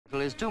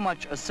is too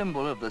much a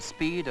symbol of the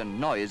speed and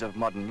noise of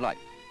modern life.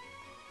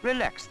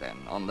 Relax then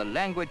on the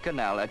languid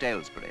canal at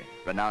Aylesbury,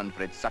 renowned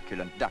for its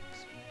succulent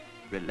ducks.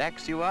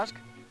 Relax, you ask?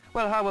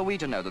 Well, how are we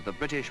to know that the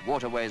British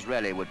Waterways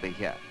Rally would be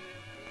here?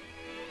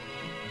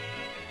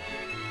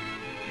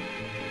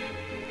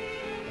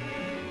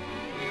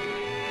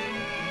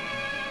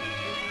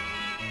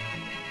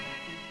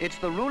 It's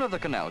the rule of the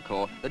Canal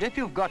Corps that if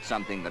you've got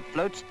something that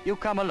floats, you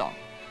come along,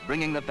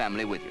 bringing the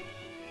family with you.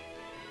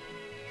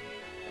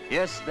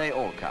 Yes, they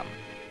all come.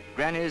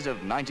 Grannies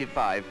of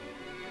 95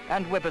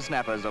 and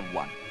whippersnappers of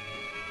 1.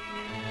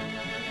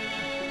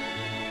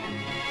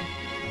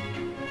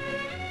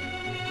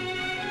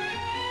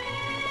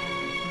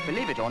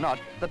 Believe it or not,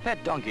 the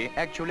pet donkey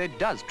actually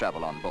does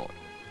travel on board.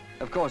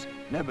 Of course,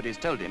 nobody's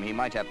told him he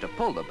might have to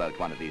pull the boat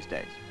one of these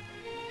days.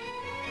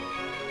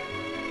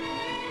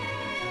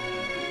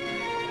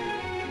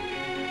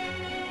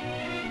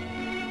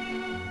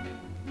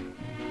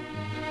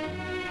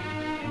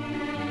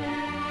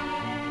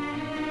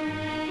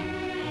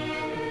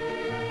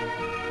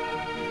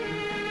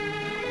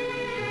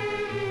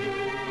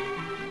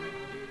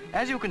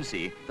 As you can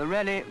see, the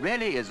rally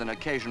really is an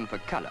occasion for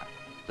colour.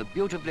 The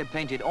beautifully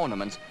painted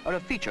ornaments are a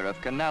feature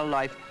of canal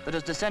life that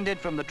has descended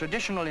from the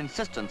traditional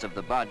insistence of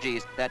the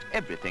barges that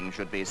everything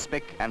should be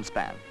spick and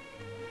span.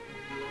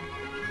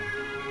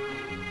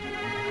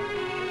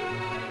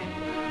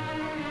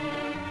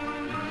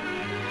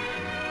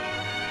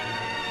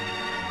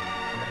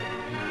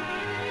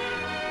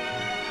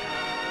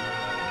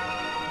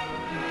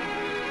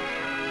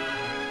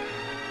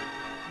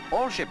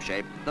 All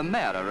shipshape, the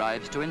mayor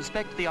arrives to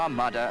inspect the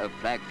armada of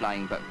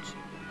flag-flying boats.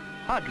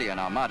 Hardly an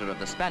armada of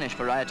the Spanish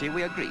variety,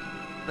 we agree,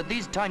 but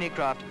these tiny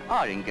craft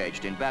are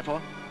engaged in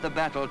battle, the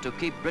battle to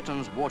keep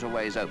Britain's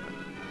waterways open.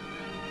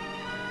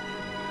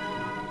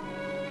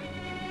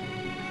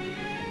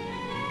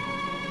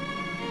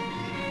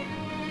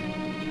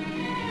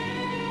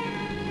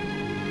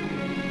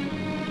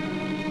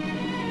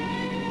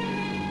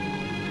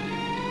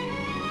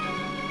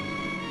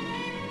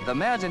 The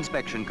mayor's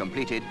inspection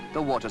completed,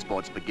 the water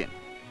sports begin.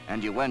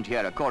 And you won't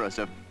hear a chorus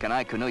of, "Can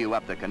I canoe you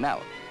up the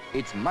canal?"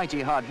 It's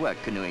mighty hard work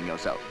canoeing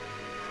yourself.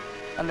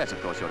 Unless,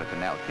 of course, you're a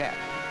canal cat.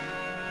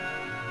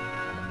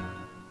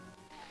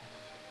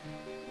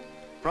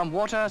 From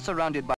water surrounded by